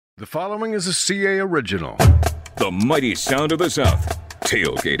The following is a CA original. The mighty sound of the South.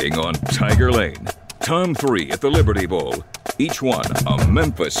 Tailgating on Tiger Lane. Tom 3 at the Liberty Bowl. Each one a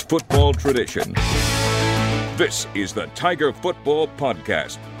Memphis football tradition. This is the Tiger Football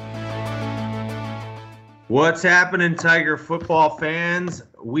Podcast. What's happening, Tiger football fans?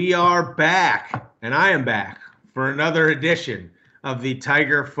 We are back, and I am back for another edition of the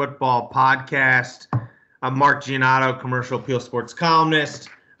Tiger Football Podcast. I'm Mark Giannotto, commercial appeal sports columnist.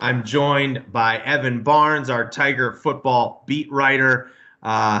 I'm joined by Evan Barnes, our Tiger football beat writer,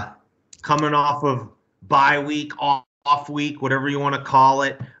 coming off of bye week, off week, whatever you want to call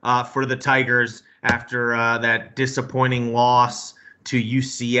it, for the Tigers after that disappointing loss to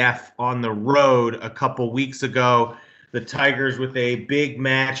UCF on the road a couple weeks ago. The Tigers with a big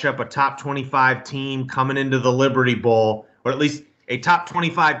matchup, a top 25 team coming into the Liberty Bowl, or at least a top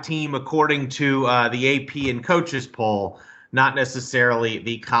 25 team according to the AP and coaches poll. Not necessarily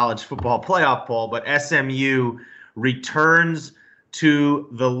the college football playoff poll, but SMU returns to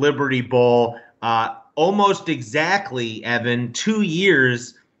the Liberty Bowl almost exactly, Evan, 2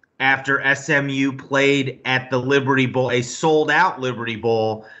 years after SMU played at the Liberty Bowl, a sold-out Liberty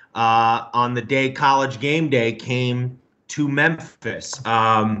Bowl on the day College Game Day came to Memphis.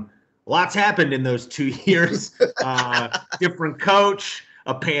 Lots happened in those 2 years. Different coach,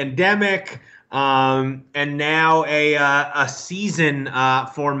 a pandemic, and now a season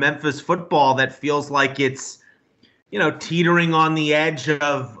for Memphis football that feels like it's, teetering on the edge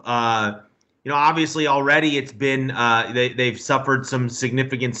of, obviously already it's been they've suffered some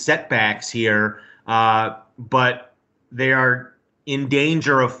significant setbacks here, but they are in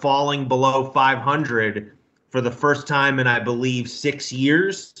danger of falling below 500 for the first time in, I believe, 6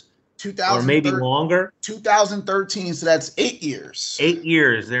 years. Or maybe longer. 2013, so that's 8 years. 8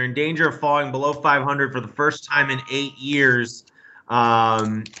 years. They're in danger of falling below 500 for the first time in 8 years.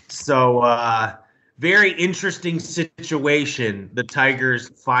 Very interesting situation the Tigers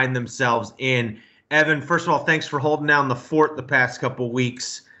find themselves in. Evan, first of all, thanks for holding down the fort the past couple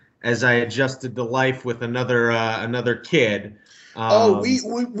weeks as I adjusted to life with another kid.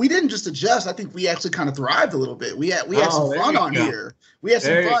 We didn't just adjust. I think we actually kind of thrived a little bit. We had some fun on here. We had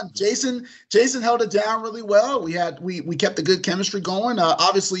some fun. Jason held it down really well. We kept the good chemistry going.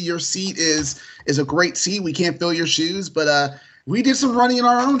 Obviously, your seat is a great seat. We can't fill your shoes, but we did some running in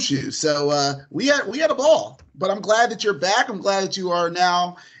our own shoes. So we had a ball. But I'm glad that you're back. I'm glad that you are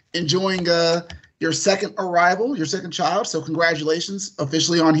now enjoying your second arrival, your second child. So congratulations,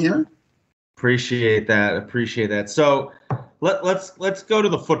 officially on here. Appreciate that. So let's go to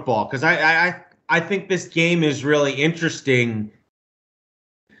the football, because I think this game is really interesting.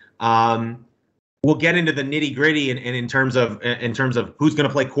 We'll get into the nitty gritty and in terms of who's going to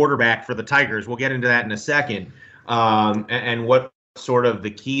play quarterback for the Tigers. We'll get into that in a second, and what sort of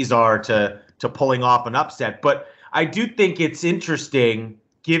the keys are to pulling off an upset. But I do think it's interesting,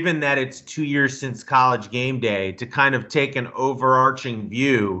 given that it's 2 years since College Game Day, to kind of take an overarching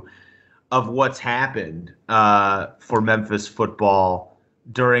view of what's happened for Memphis football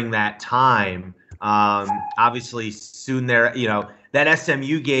during that time. Obviously, soon there, that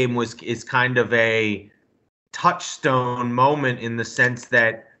SMU game is kind of a touchstone moment in the sense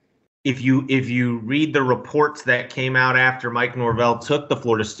that if you read the reports that came out after Mike Norvell took the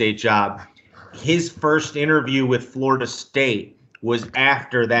Florida State job, his first interview with Florida State was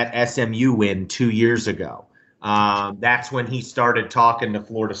after that SMU win 2 years ago. That's when he started talking to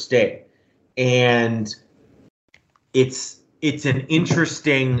Florida State. And it's an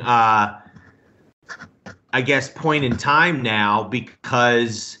interesting, point in time now,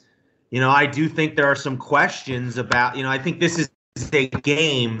 because, I do think there are some questions about, I think this is a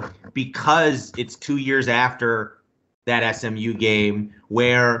game, because it's 2 years after that SMU game,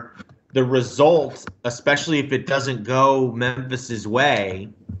 where the result, especially if it doesn't go Memphis's way,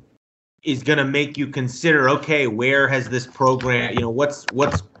 is going to make you consider, okay, where has this program,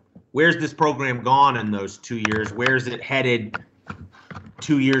 where's this program gone in those 2 years? Where's it headed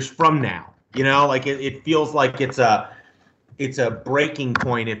 2 years from now? It feels like it's a breaking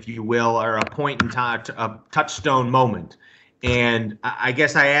point, if you will, or a point in time, a touchstone moment. And I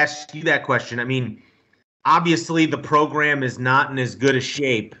guess I asked you that question. I mean, obviously the program is not in as good a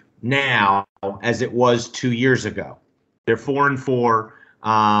shape now as it was 2 years ago. They're 4-4,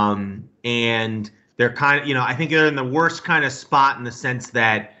 and they're kind of, I think they're in the worst kind of spot in the sense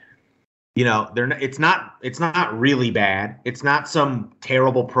that, it's not really bad. It's not some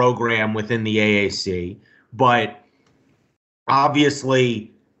terrible program within the AAC, but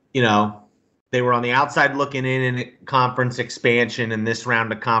obviously, they were on the outside looking in conference expansion, and this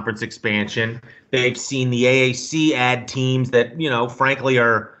round of conference expansion. They've seen the AAC add teams that, frankly,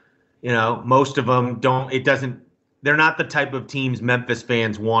 are most of them don't. They're not the type of teams Memphis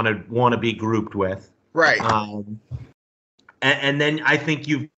fans want to be grouped with. Right. And then I think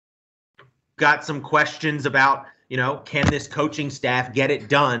you've got some questions about, can this coaching staff get it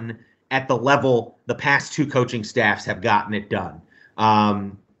done at the level the past two coaching staffs have gotten it done?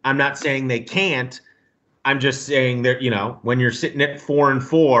 I'm not saying they can't. I'm just saying that, when you're sitting at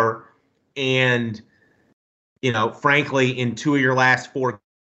 4-4 and, frankly, in two of your last four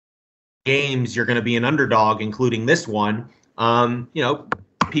games, you're going to be an underdog, including this one.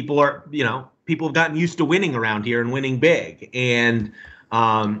 People have gotten used to winning around here and winning big. And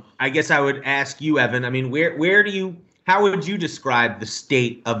I guess I would ask you, Evan, I mean, how would you describe the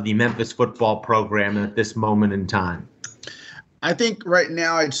state of the Memphis football program at this moment in time? I think right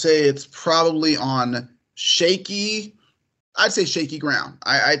now I'd say it's probably on shaky ground.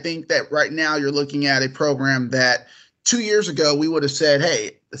 I think that right now you're looking at a program that 2 years ago we would have said,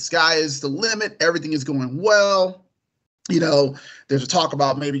 hey, the sky is the limit. Everything is going well. There's a talk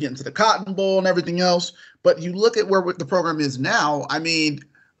about maybe getting to the Cotton Bowl and everything else. But you look at where the program is now. I mean,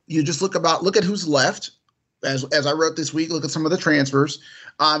 you just look at who's left. As I wrote this week, look at some of the transfers.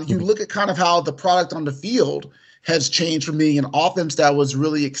 You look at kind of how the product on the field has changed from being an offense that was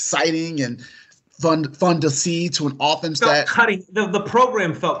really exciting and fun to see to an offense that the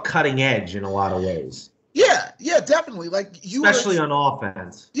program felt cutting edge in a lot of ways. Yeah, definitely. Especially on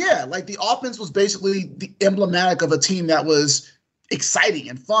offense. Yeah, the offense was basically the emblematic of a team that was exciting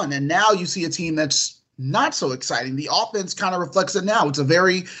and fun. And now you see a team that's not so exciting. The offense kind of reflects it now. It's a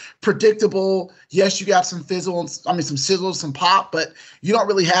very predictable, yes, you got some some sizzle, some pop, but you don't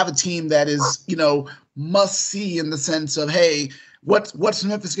really have a team that is, must see in the sense of, hey, what's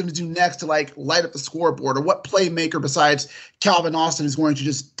Memphis going to do next to light up the scoreboard, or what playmaker besides Calvin Austin is going to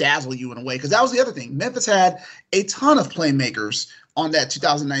just dazzle you in a way? Because that was the other thing. Memphis had a ton of playmakers on that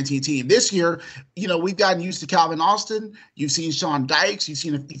 2019 team. This year, we've gotten used to Calvin Austin. You've seen Sean Dykes. You've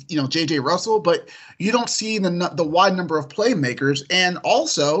seen, J.J. Russell, but you don't see the wide number of playmakers. And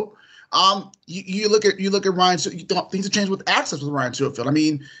also, you look at Ryan. Things have changed with access with Ryan Suefield. I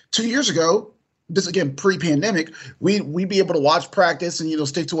mean, 2 years ago, this again pre-pandemic, we'd be able to watch practice and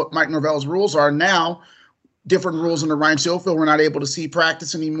stick to what Mike Norvell's rules are. Now, different rules under Ryan Suefield. We're not able to see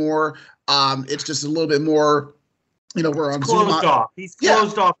practice anymore. It's just a little bit more. We're on Zoom. He's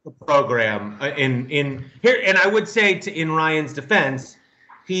closed off the program in here, and I would say in Ryan's defense,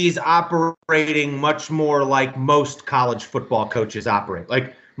 he's operating much more like most college football coaches operate.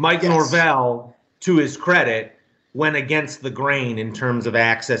 Like Mike Norvell, to his credit, went against the grain in terms of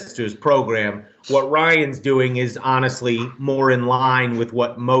access to his program. What Ryan's doing is honestly more in line with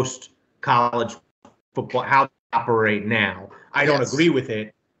what most college football how they operate now. I don't agree with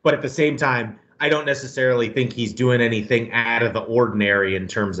it, but at the same time, I don't necessarily think he's doing anything out of the ordinary in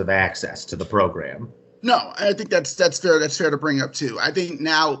terms of access to the program. No, I think that's fair. That's fair to bring up too. I think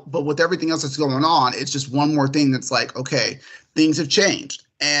now, but with everything else that's going on, it's just one more thing that's like, okay, things have changed.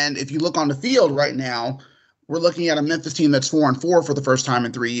 And if you look on the field right now, we're looking at a Memphis team that's 4-4 for the first time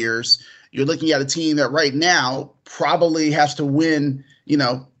in 3 years. You're looking at a team that right now probably has to win,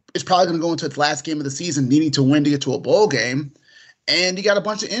 it's probably going to go into its last game of the season needing to win to get to a bowl game. And you got a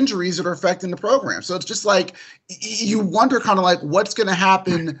bunch of injuries that are affecting the program. So it's just like you wonder kind of like what's going to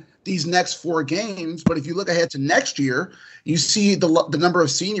happen these next 4 games. But if you look ahead to next year, you see the number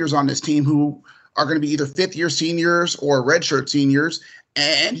of seniors on this team who are going to be either fifth-year seniors or redshirt seniors.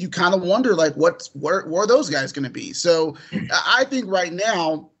 And you kind of wonder, like, where are those guys going to be? So I think right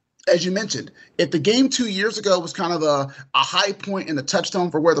now, as you mentioned, if the game 2 years ago was kind of a high point in the touchstone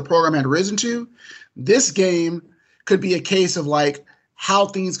for where the program had risen to, this game could be a case of like how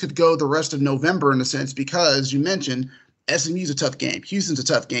things could go the rest of November in a sense, because you mentioned SMU's a tough game. Houston's a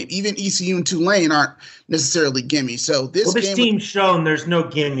tough game. Even ECU and Tulane aren't necessarily gimmies. So this team's shown there's no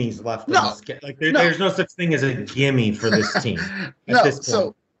gimmies left. There's no such thing as a gimme for this team at this point.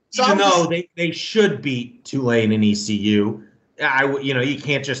 So even though they should beat Tulane and ECU, you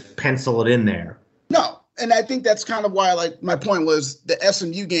can't just pencil it in there. No. And I think that's kind of why, like, my point was the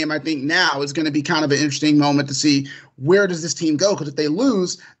SMU game, I think now is going to be kind of an interesting moment to see where does this team go? Because if they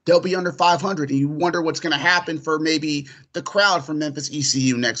lose, they'll be under 500. And you wonder what's going to happen for maybe the crowd from Memphis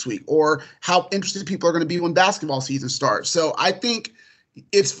ECU next week, or how interested people are going to be when basketball season starts. So I think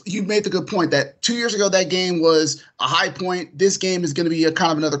you made the good point that 2 years ago, that game was a high point. This game is going to be a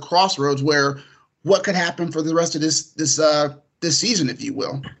kind of another crossroads where what could happen for the rest of this season, if you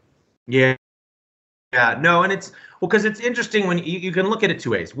will. Yeah. Yeah, no, and because it's interesting when you can look at it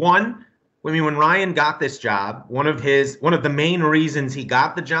two ways. One, when Ryan got this job, one of the main reasons he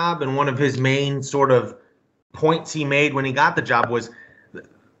got the job and one of his main sort of points he made when he got the job was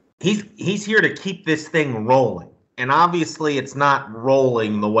he's here to keep this thing rolling. And obviously it's not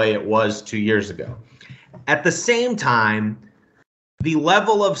rolling the way it was 2 years ago. At the same time, the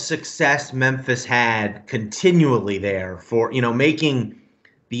level of success Memphis had continually there for, making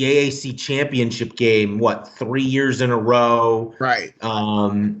the AAC championship game, 3 years in a row? Right.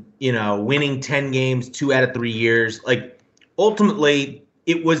 Winning 10 games 2 out of 3 years. Like, ultimately,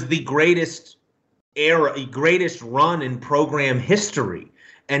 it was the greatest run in program history.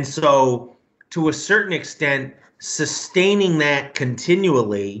 And so, to a certain extent, sustaining that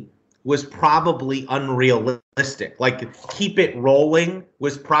continually was probably unrealistic. Like, keep it rolling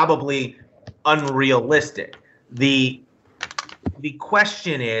was probably unrealistic. The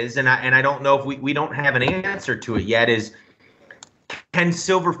question is, and I don't know if we don't have an answer to it yet, is can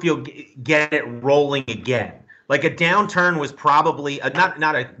Silverfield get it rolling again? Like, a downturn was probably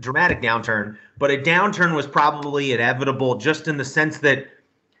not a dramatic downturn, but a downturn was probably inevitable, just in the sense that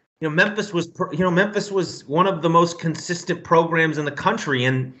Memphis was one of the most consistent programs in the country,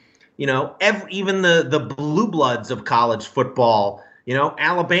 and even the blue bloods of college football.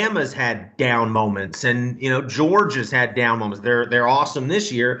 Alabama's had down moments, and Georgia's had down moments. They're awesome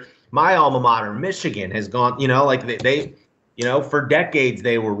this year. My alma mater, Michigan, has gone. They for decades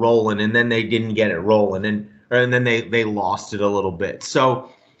they were rolling, and then they didn't get it rolling, and then they lost it a little bit. So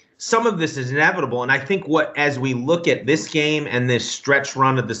some of this is inevitable, and I think as we look at this game and this stretch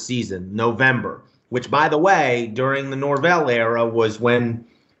run of the season, November, which, by the way, during the Norvell era was when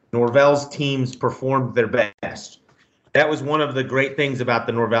Norvell's teams performed their best. That was one of the great things about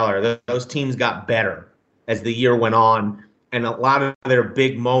the Norvell era. Those teams got better as the year went on, and a lot of their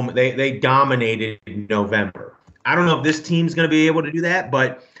big moments, they dominated in November. I don't know if this team's going to be able to do that,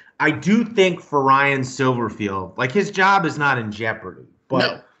 but I do think for Ryan Silverfield, like, his job is not in jeopardy.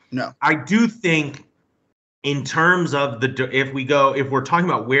 But no. I do think in terms of if we're talking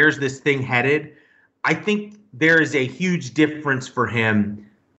about where's this thing headed, I think there is a huge difference for him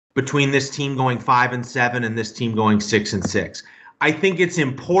between this team going 5-7 and this team going 6-6. I think it's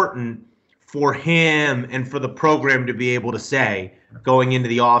important for him and for the program to be able to say, going into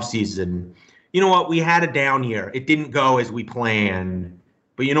the offseason, you know what, we had a down year. It didn't go as we planned,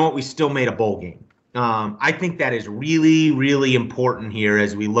 but you know what, we still made a bowl game. I think that is really, really important here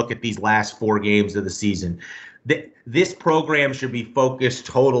as we look at these last 4 games of the season. This program should be focused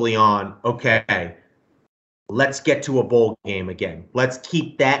totally on, okay, let's get to a bowl game again. Let's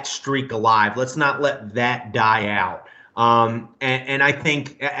keep that streak alive. Let's not let that die out. And I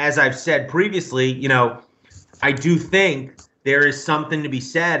think, as I've said previously, I do think there is something to be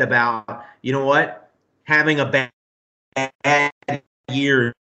said about, having a bad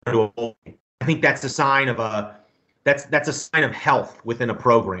year to a bowl game. I think that's a sign of that's a sign of health within a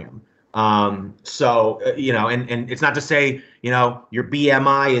program. So and it's not to say, your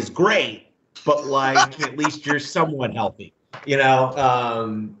BMI is great, but like, at least you're somewhat healthy. You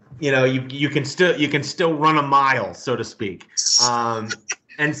can still run a mile, so to speak.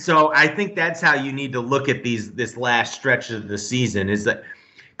 And so I think that's how you need to look at this last stretch of the season, is that,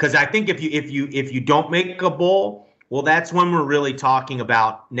 because I think if you don't make a bowl, well, that's when we're really talking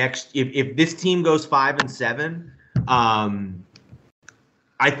about next. If this team goes 5-7,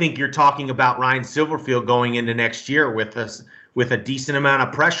 I think you're talking about Ryan Silverfield going into next year with a decent amount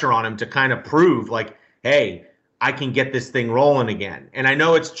of pressure on him to kind of prove, like, hey, I can get this thing rolling again. And I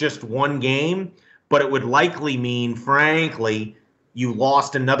know it's just one game, but it would likely mean, frankly, you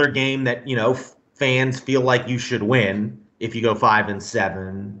lost another game that, fans feel like you should win if you go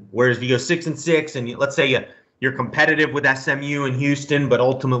 5-7. Whereas if you go 6-6 and let's say you're competitive with SMU and Houston, but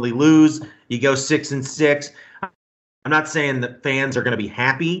ultimately lose, you go 6-6. I'm not saying that fans are going to be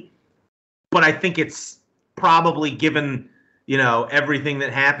happy, but I think it's probably, given, everything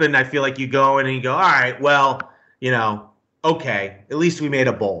that happened, I feel like you go in and you go, all right, well, okay, at least we made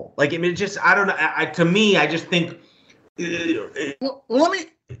a bowl. Like, I mean, I don't know. To me, I just think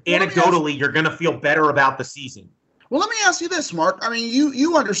anecdotally, you're going to feel better about the season. Well, let me ask you this, Mark. I mean,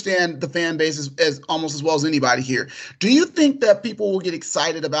 you understand the fan base as almost as well as anybody here. Do you think that people will get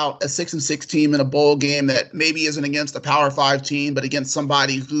excited about a 6-6 team in a bowl game that maybe isn't against a Power 5 team, but against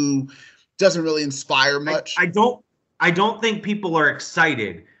somebody who doesn't really inspire much? I don't think people are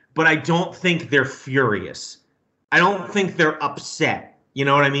excited, but I don't think they're furious. I don't think they're upset. You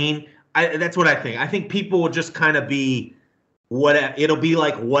know what I mean? That's what I think. I think people will just kind of be it'll be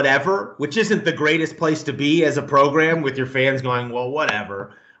like whatever, which isn't the greatest place to be as a program, with your fans going, well,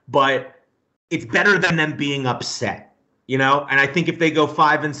 whatever. But it's better than them being upset, And I think if they go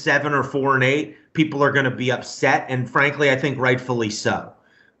 5-7 or 4-8, people are going to be upset, and frankly, I think rightfully so,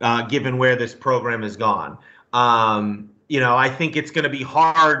 given where this program has gone. I think it's going to be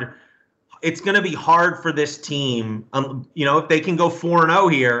hard. It's going to be hard for this team. If they can go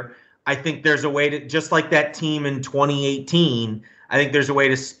 4-0 here, I think there's a way to, just like that team in 2018, I think there's a way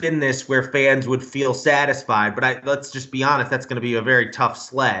to spin this where fans would feel satisfied. But let's just be honest, that's going to be a very tough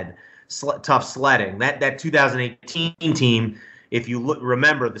sledding. That 2018 team, if you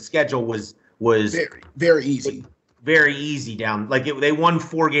remember, the schedule was very, very easy. Very easy down. They won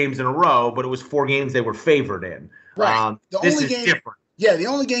 4 games in a row, but it was 4 games they were favored in. Right. This is different. Yeah, the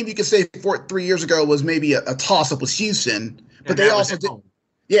only game you could say 3 years ago was maybe a toss-up with Houston, but they also did. Home.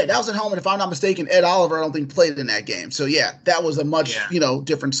 Yeah, that was at home, and if I'm not mistaken, Ed Oliver, I don't think played in that game. So yeah, that was a much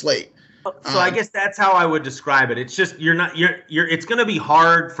different slate. So I guess that's how I would describe it. It's just it's going to be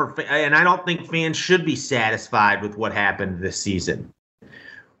hard and I don't think fans should be satisfied with what happened this season.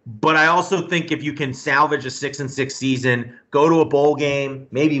 But I also think if you can salvage a 6-6 season, go to a bowl game,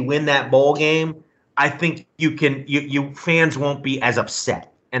 maybe win that bowl game, I think you fans won't be as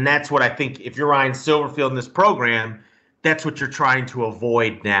upset. And that's what I think, if you're Ryan Silverfield in this program, that's what you're trying to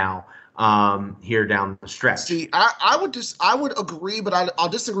avoid now here down the stretch. See, I would agree, but I'll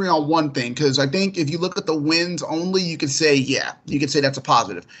disagree on one thing, because I think if you look at the wins only, you could say that's a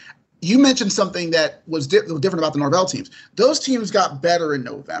positive. You mentioned something that was different about the Norvell teams. Those teams got better in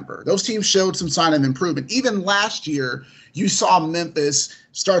November. Those teams showed some sign of improvement. Even last year, you saw Memphis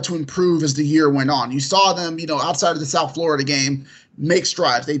start to improve as the year went on. You saw them, outside of the South Florida game, make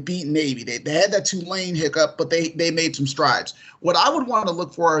strides. They beat Navy. They had that Tulane hiccup, but they made some strides. What I would want to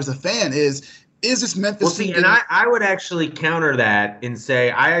look for as a fan is this Memphis team? And I would actually counter that and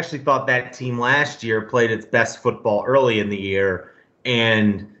say I actually thought that team last year played its best football early in the year,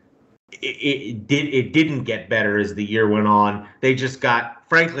 and it didn't get better as the year went on. They just got,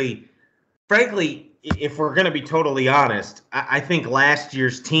 frankly, if we're going to be totally honest, I think last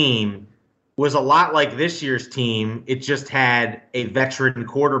year's team was a lot like this year's team. It just had a veteran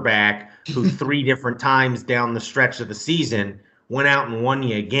quarterback who 3 different times down the stretch of the season went out and won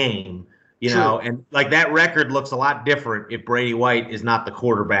you a game, and that record looks a lot different if Brady White is not the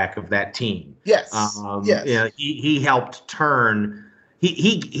quarterback of that team. Yes. Yes. He helped turn.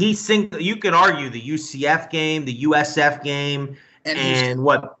 You could argue the UCF game, the USF game, and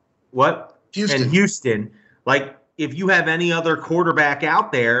what Houston. And Houston. If you have any other quarterback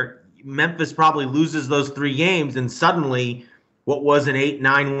out there, Memphis probably loses those 3 games, and suddenly what was an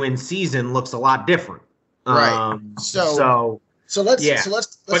 8-9 win season looks a lot different. Right. So let's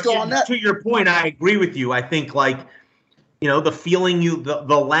go on that. To your point, I agree with you. I think the feeling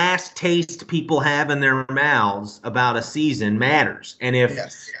the last taste people have in their mouths about a season matters. And if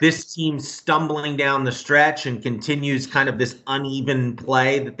this team's stumbling down the stretch and continues kind of this uneven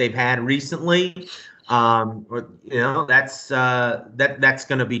play that they've had recently, that's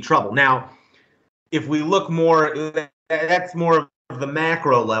going to be trouble. Now, if we look more, that's more of the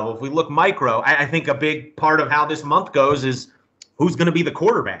macro level. If we look micro, I think a big part of how this month goes is who's going to be the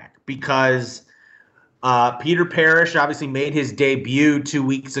quarterback, because Peter Parrish obviously made his debut 2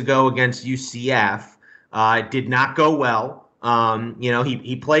 weeks ago against UCF. It did not go well.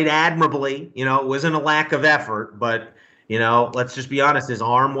 He played admirably. It wasn't a lack of effort, but let's just be honest, his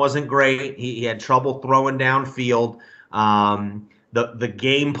arm wasn't great. He had trouble throwing downfield. The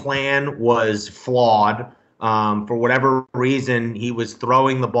game plan was flawed. For whatever reason, he was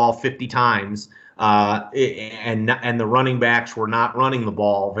throwing the ball 50 times. And the running backs were not running the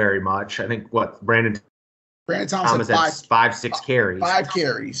ball very much. I think Brandon Thomas had 5-6 carries. 5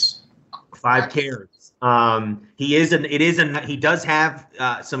 carries. 5 carries. He does have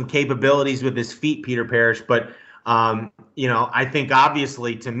some capabilities with his feet, Peter Parrish, but I think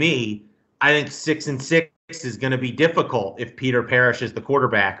obviously to me, I think 6-6 is going to be difficult if Peter Parrish is the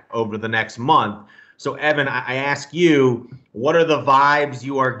quarterback over the next month. So, Evan, I ask you, what are the vibes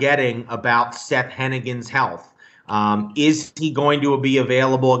you are getting about Seth Hennigan's health? Is he going to be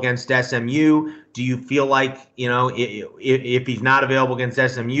available against SMU? Do you feel like, if he's not available against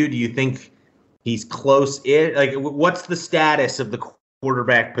SMU, do you think he's close? What's the status of the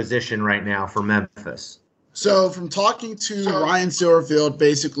quarterback position right now for Memphis? So from talking to Ryan Silverfield,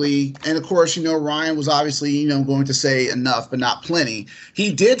 basically, and of course, Ryan was obviously, going to say enough, but not plenty.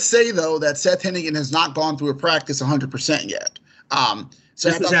 He did say, though, that Seth Hennigan has not gone through a practice 100% yet. So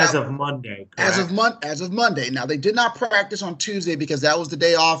this is as of Monday. Correct? As of Monday. Now, they did not practice on Tuesday because that was the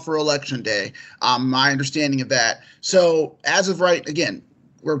day off for Election Day. My understanding of that. So as of right, again,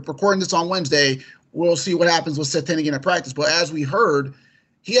 we're recording this on Wednesday. We'll see what happens with Seth Hennigan at practice. But as we heard,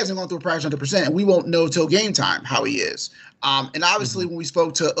 he hasn't gone through a practice 100%, and we won't know till game time how he is. And obviously, when we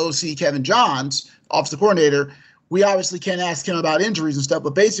spoke to OC Kevin Johns, offensive coordinator, we obviously can't ask him about injuries and stuff,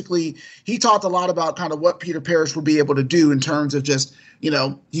 but basically he talked a lot about kind of what Peter Parrish would be able to do in terms of just,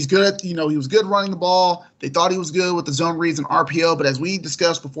 he's good at, he was good running the ball. They thought he was good with the zone reads and RPO, but as we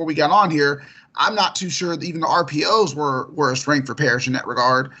discussed before we got on here, I'm not too sure that even the RPOs were a strength for Parrish in that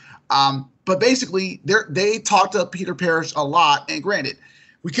regard. But basically they talked up Peter Parrish a lot, and granted,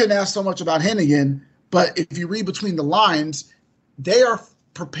 we couldn't ask so much about Hennigan, but if you read between the lines, they are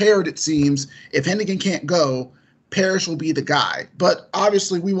prepared, it seems. If Hennigan can't go, Parrish will be the guy. But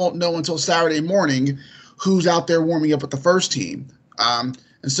obviously we won't know until Saturday morning who's out there warming up with the first team. And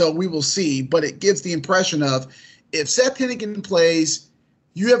so we will see. But it gives the impression of if Seth Hennigan plays,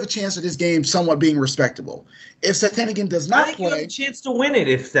 you have a chance of this game somewhat being respectable. If Seth Hennigan does not play, you have a chance to win it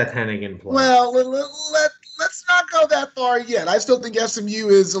if Seth Hennigan plays. Well, let's not go that far yet. I still think SMU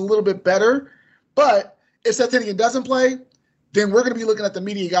is a little bit better. But if Seth Hennigan doesn't play, then we're going to be looking at the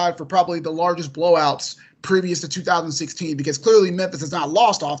media guide for probably the largest blowouts previous to 2016, because clearly Memphis has not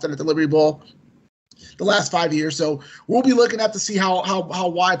lost often at the Liberty Bowl the last 5 years. So we'll be looking at to see how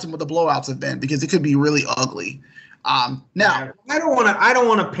wide some of the blowouts have been, because it could be really ugly. Now, I don't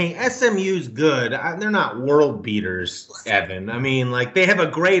want to paint SMU's good. They're not world beaters, Evan. I mean, like, they have a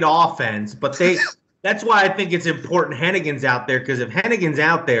great offense, but that's why I think it's important Hennigan's out there, because if Hennigan's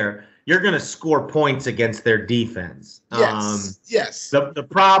out there, you're going to score points against their defense. Yes. The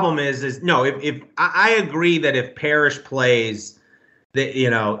problem is no. If I agree that if Parrish plays, that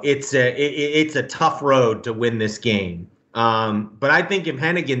it's a tough road to win this game. But I think if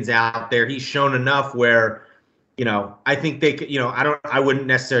Hennigan's out there, he's shown enough where, I think they could. I wouldn't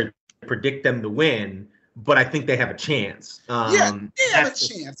necessarily predict them to win, but I think they have a chance. They have a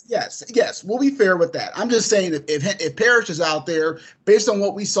chance. Yes. We'll be fair with that. I'm just saying that if Parrish is out there, based on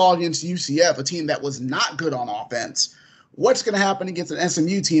what we saw against UCF, a team that was not good on offense, what's going to happen against an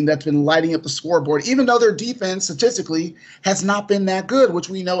SMU team that's been lighting up the scoreboard, even though their defense statistically has not been that good, which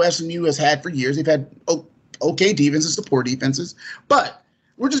we know SMU has had for years. They've had okay defenses to poor defenses. But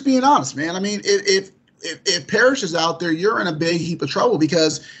we're just being honest, man. I mean, if Parrish is out there, you're in a big heap of trouble,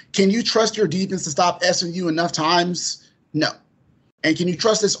 because can you trust your defense to stop SMU enough times? No. And can you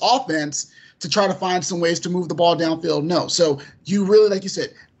trust this offense to try to find some ways to move the ball downfield? No. So you really, like you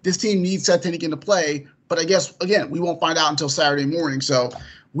said, this team needs Seth Hennigan to play. But I guess, again, we won't find out until Saturday morning. So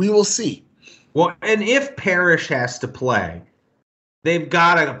we will see. Well, and if Parrish has to play, they've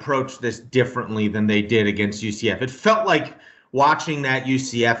got to approach this differently than they did against UCF. It felt like, watching that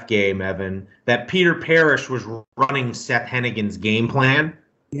UCF game, Evan, that Peter Parrish was running Seth Hennigan's game plan,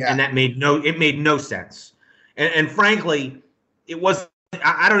 and that made no sense. And frankly, it was.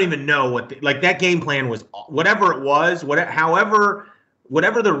 I don't even know what that game plan was. Whatever it was, whatever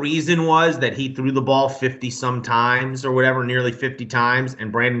the reason was that he threw the ball 50 some times or whatever, nearly 50 times, and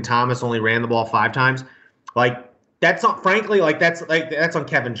Brandon Thomas only ran the ball 5 times. Like, that's not. Frankly, that's on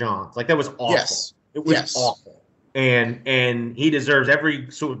Kevin Johns. Like, that was awful. Yes. It was awful. And he deserves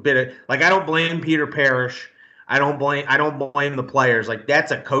every sort of bit of, I don't blame Peter Parrish. I don't blame the players. Like,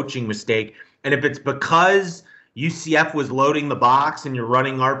 that's a coaching mistake. And if it's because UCF was loading the box and you're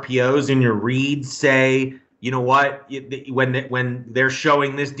running RPOs and your reads say, you know what, when they're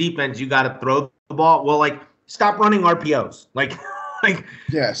showing this defense, you got to throw the ball. Well, stop running RPOs.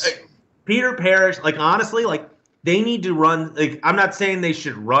 Yes. Peter Parrish, honestly, they need to run. I'm not saying they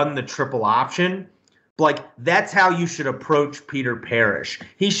should run the triple option. That's how you should approach Peter Parrish.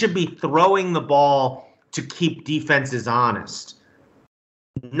 He should be throwing the ball to keep defenses honest,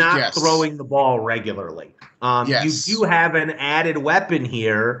 not throwing the ball regularly. You do have an added weapon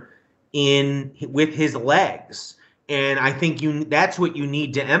here with his legs, and I think that's what you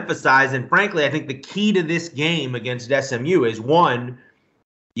need to emphasize. And frankly, I think the key to this game against SMU is, one,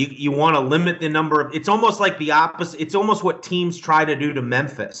 you want to limit the number of. It's almost like the opposite. It's almost what teams try to do to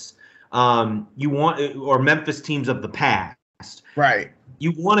Memphis. Memphis teams of the past. Right.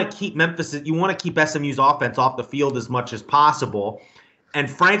 You want to keep SMU's offense off the field as much as possible.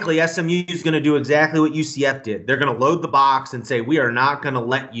 And frankly, SMU is going to do exactly what UCF did. They're going to load the box and say, we are not going to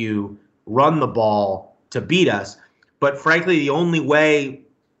let you run the ball to beat us. But frankly, the only way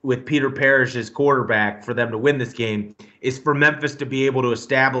with Peter Parrish as quarterback for them to win this game is for Memphis to be able to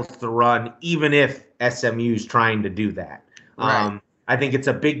establish the run, even if SMU is trying to do that. Right. I think it's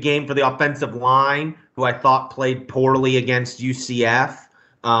a big game for the offensive line, who I thought played poorly against UCF.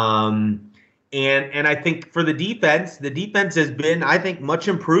 And I think for the defense has been, I think, much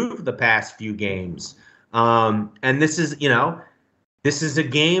improved the past few games. And this is a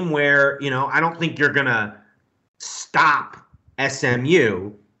game where, I don't think you're going to stop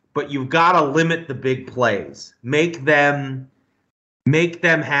SMU, but you've got to limit the big plays. Make them make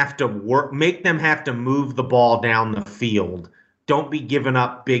them have to work, make them have to move the ball down the field. Don't be giving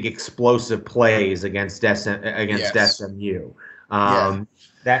up big explosive plays against SMU.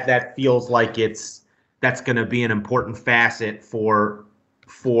 That feels like that's going to be an important facet for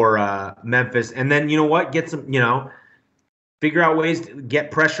Memphis. And then, you know what, get some, figure out ways to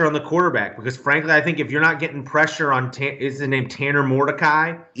get pressure on the quarterback, because frankly, I think if you're not getting pressure on, is his name Tanner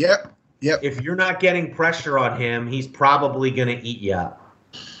Mordecai? Yep. If you're not getting pressure on him, he's probably going to eat you up.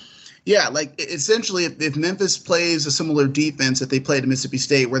 Yeah, like essentially, if Memphis plays a similar defense that they played at Mississippi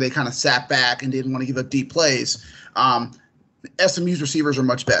State, where they kind of sat back and didn't want to give up deep plays, SMU's receivers are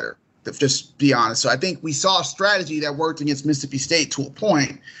much better. Just be honest. So I think we saw a strategy that worked against Mississippi State to a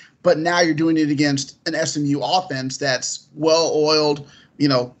point, but now you're doing it against an SMU offense that's well-oiled, a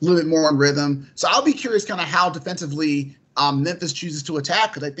little bit more in rhythm. So I'll be curious kind of how defensively Memphis chooses to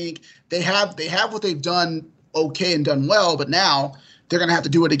attack, because I think they have what they've done okay and done well, but now they're going to have to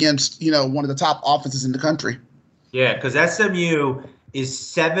do it against, one of the top offenses in the country. Yeah, because SMU is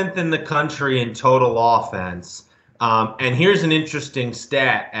 7th in the country in total offense. And here's an interesting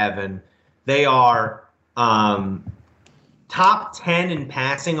stat, Evan. They are top 10 in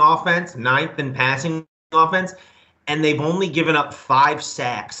passing offense, 9th in passing offense, and they've only given up 5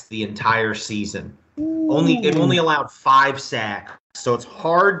 sacks the entire season. They've only allowed 5 sacks, so it's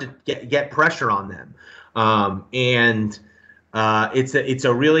hard to get pressure on them. It's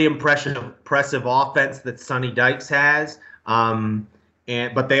a really impressive offense that Sonny Dykes has.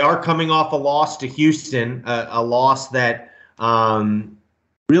 But they are coming off a loss to Houston, a loss that they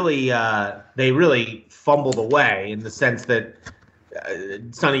really fumbled away, in the sense that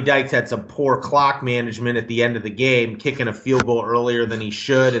Sonny Dykes had some poor clock management at the end of the game, kicking a field goal earlier than he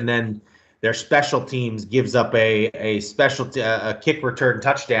should, and then their special teams gives up a kick return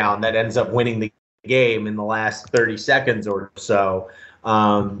touchdown that ends up winning the game in the last 30 seconds or so.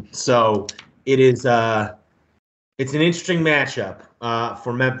 So it is it's an interesting matchup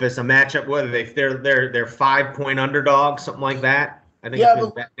for Memphis. A matchup whether they're 5-point underdogs, something like that. I think it's been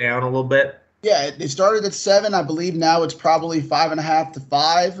bet down a little bit. Yeah, they started at 7, I believe. Now it's probably 5.5 to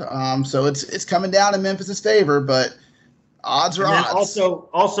 5. So it's coming down in Memphis's favor, but odds are odds.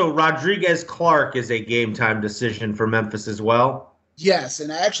 Also, Rodriguez Clark is a game time decision for Memphis as well. Yes,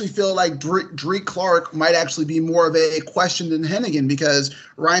 and I actually feel like Drake Clark might actually be more of a question than Hennigan, because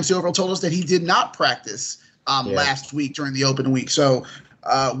Ryan Silverell told us that he did not practice last week during the open week. So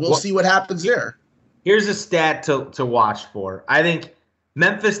we'll see what happens there. Here's a stat to watch for. I think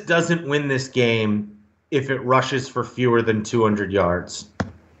Memphis doesn't win this game if it rushes for fewer than 200 yards.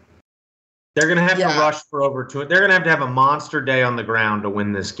 They're going to have to rush for over 200. They're going to have a monster day on the ground to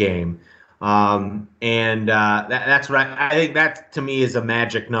win this game. That's right. I think that, to me, is a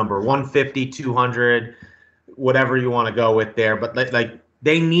magic number. 150, 200, whatever you want to go with there. But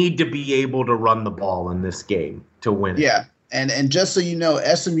they need to be able to run the ball in this game to win it. Yeah. And just so you know,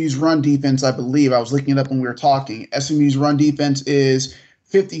 SMU's run defense, I believe, I was looking it up when we were talking, SMU's run defense is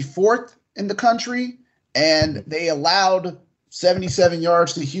 54th in the country, and they allowed 77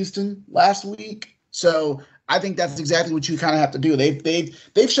 yards to Houston last week. So I think that's exactly what you kind of have to do.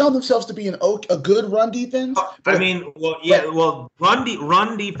 They've shown themselves to be a good run defense. Run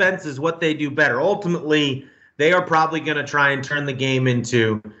defense is what they do better. Ultimately, they are probably going to try and turn the game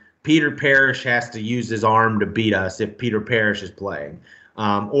into Peter Parrish has to use his arm to beat us if Peter Parrish is playing.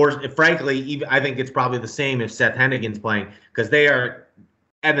 Frankly, I think it's probably the same if Seth Hennigan's playing, because they are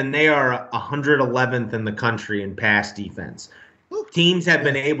 111th in the country in pass defense. Teams have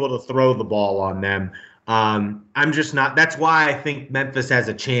been able to throw the ball on them. I'm just not. That's why I think Memphis has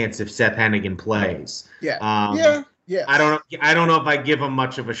a chance if Seth Hennigan plays. Yeah. I don't know if I give them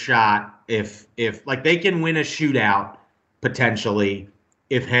much of a shot if they can win a shootout potentially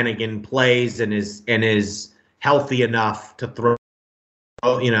if Hennigan plays and is healthy enough to throw,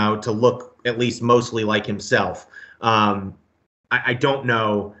 to look at least mostly like himself. I don't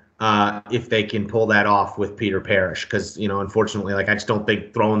know if they can pull that off with Peter Parrish, because unfortunately, I just don't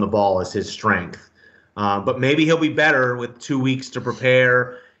think throwing the ball is his strength. But maybe he'll be better with 2 weeks to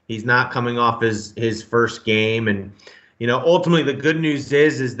prepare. He's not coming off his first game. And, ultimately the good news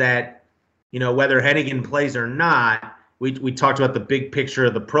is that, whether Hennigan plays or not, we talked about the big picture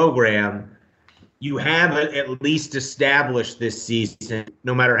of the program. You have at least established this season,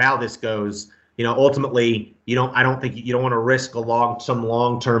 no matter how this goes. Ultimately, I don't think you don't want to risk some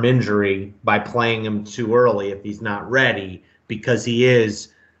long-term injury by playing him too early if he's not ready, because he is,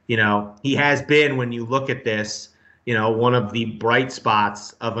 he has been, when you look at this, one of the bright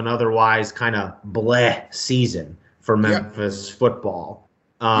spots of an otherwise kind of bleh season for Memphis football.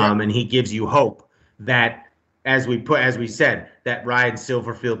 And he gives you hope that as we said, that Ryan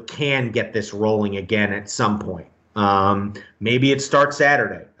Silverfield can get this rolling again at some point. Maybe it starts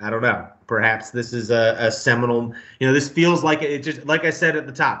Saturday. I don't know. Perhaps this is a seminal. This feels like it just, like I said at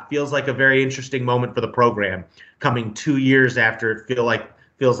the top, feels like a very interesting moment for the program, coming 2 years after it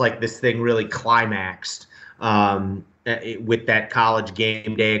feels like this thing really climaxed with that college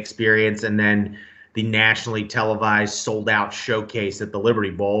game day experience, and then the nationally televised sold out showcase at the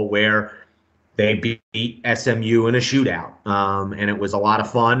Liberty Bowl where they beat SMU in a shootout, and it was a lot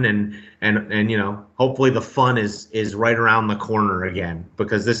of fun. And hopefully the fun is right around the corner again,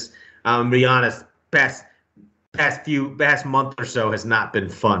 because this, I'm gonna be honest, past month or so has not been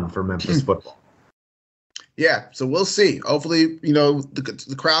fun for Memphis football. Yeah, so we'll see. Hopefully,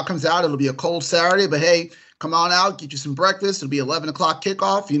 the crowd comes out. It'll be a cold Saturday, but hey, come on out, get you some breakfast. It'll be 11 o'clock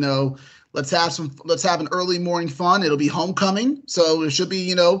kickoff. Let's have an early morning fun. It'll be homecoming, so there should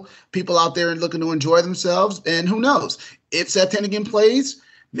be people out there looking to enjoy themselves. And who knows, if Seth Hennigan plays,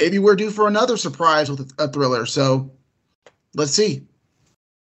 maybe we're due for another surprise with a thriller. So let's see.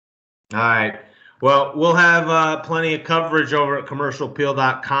 All right. Well, we'll have plenty of coverage over at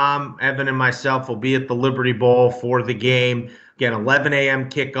commercialappeal.com. Evan and myself will be at the Liberty Bowl for the game. Again, 11 a.m.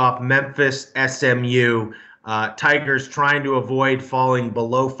 kickoff, Memphis, SMU. Tigers trying to avoid falling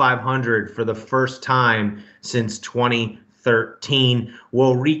below 500 for the first time since 2013.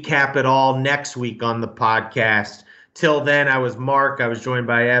 We'll recap it all next week on the podcast. Till then, I was Mark. I was joined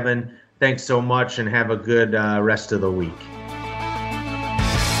by Evan. Thanks so much, and have a good rest of the week.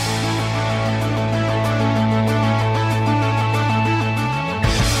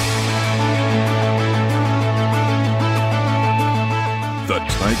 The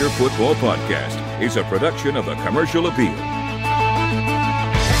Tiger Football Podcast is a production of the Commercial Appeal.